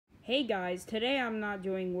Hey guys, today I'm not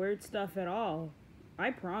doing weird stuff at all. I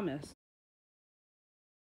promise.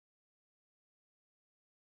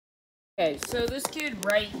 Okay, so this kid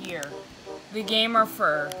right here, the gamer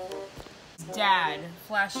fur, dad,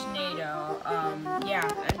 Flashnado, yeah,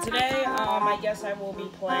 and today, I guess I will be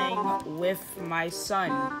playing with my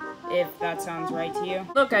son, if that sounds right to you.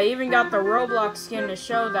 Look, I even got the Roblox skin to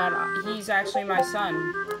show that he's actually my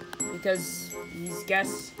son, because he's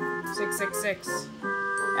guest 666.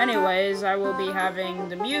 Anyways, I will be having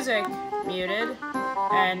the music muted,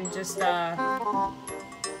 and just,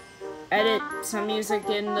 edit some music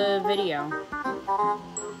in the video.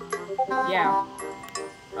 Yeah.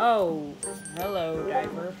 Oh, hello,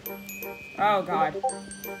 diaper. Oh, God.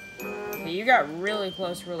 Okay, you got really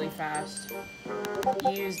close really fast.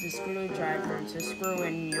 You used a screwdriver to screw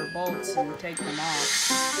in your bolts and take them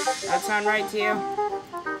off. That sound right to you?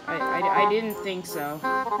 I didn't think so.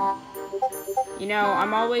 You know,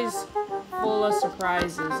 I'm always full of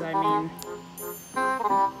surprises. I mean,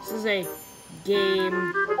 this is a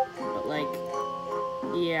game, but like,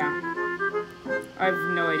 yeah. I have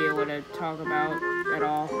no idea what to talk about at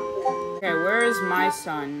all. Okay, where is my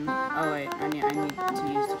son? Oh wait, I need to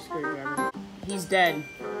use the screwdriver. He's dead.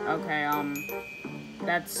 Okay,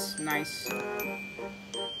 that's nice.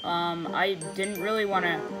 I didn't really want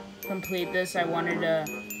to complete this. I wanted to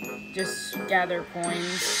just gather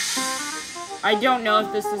coins. I don't know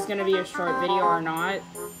if this is going to be a short video or not.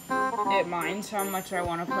 It minds how much I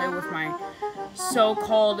want to play with my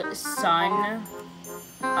so-called son.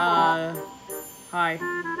 Hi.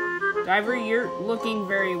 Diver, you're looking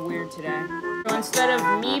very weird today. So instead of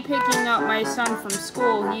me picking up my son from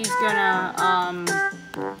school, he's gonna,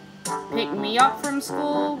 pick me up from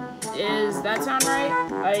school? Does that sound right?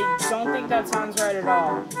 I don't think that sounds right at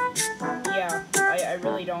all. Yeah, I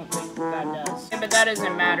really don't think that does. Yeah, but that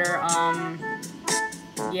doesn't matter,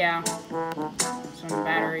 yeah. Some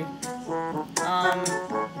battery.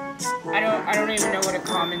 I don't even know what to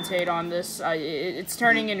commentate on this. It's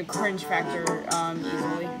turning into cringe factor,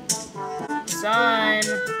 easily. Son,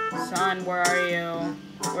 where are you?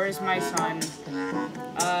 Where's my son?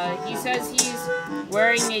 He says he's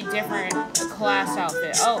wearing a different class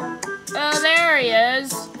outfit. Oh, there he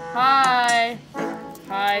is. Hi,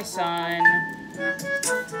 son.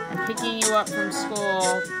 I'm picking you up from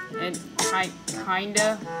school, and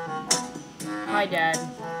kinda. Hi, Dad.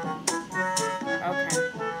 Okay.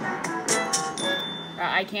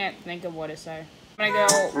 I can't think of what to say. I'm gonna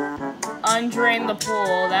go undrain the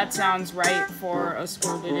pool. That sounds right for a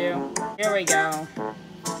school to do. Here we go.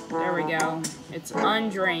 There we go. It's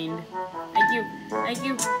undrained. Thank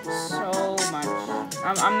you so much.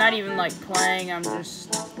 I'm not even like playing. I'm just.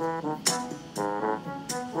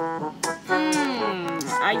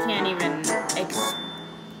 I can't even.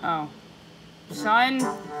 Oh, son,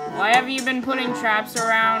 why have you been putting traps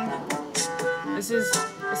around? This is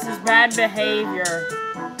bad behavior.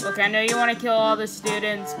 Look, I know you want to kill all the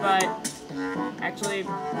students, but actually,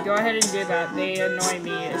 go ahead and do that. They annoy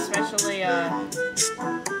me, especially,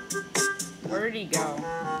 where did he go?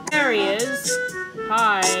 There he is.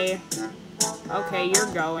 Hi. Okay,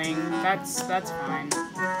 you're going. That's fine.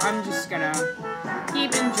 I'm just gonna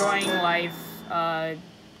keep enjoying life,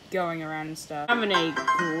 going around and stuff. I'm having a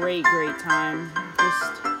great time.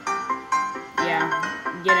 Just, yeah,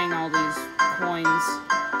 getting all these coins.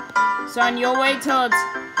 Son, you'll wait till it's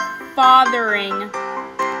fathering.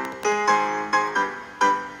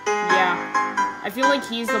 Yeah. I feel like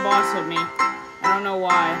he's the boss of me. I don't know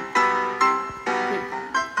why.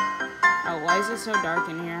 Oh, why is it so dark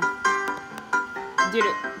in here? Dude,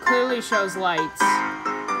 it clearly shows lights.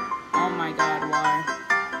 Oh my god, why?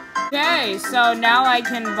 Okay, so now I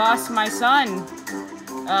can boss my son.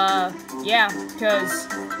 Yeah, because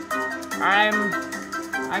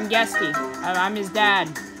I'm guesty. I'm his dad.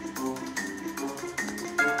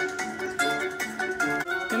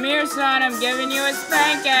 Come here, son, I'm giving you a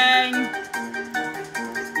spanking!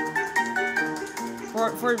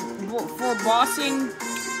 For bossing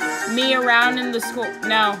me around in the school.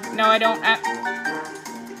 No, I don't.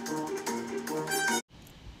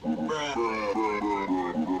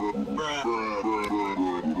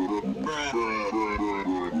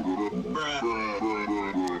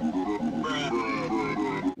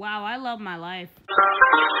 Wow, I love my life.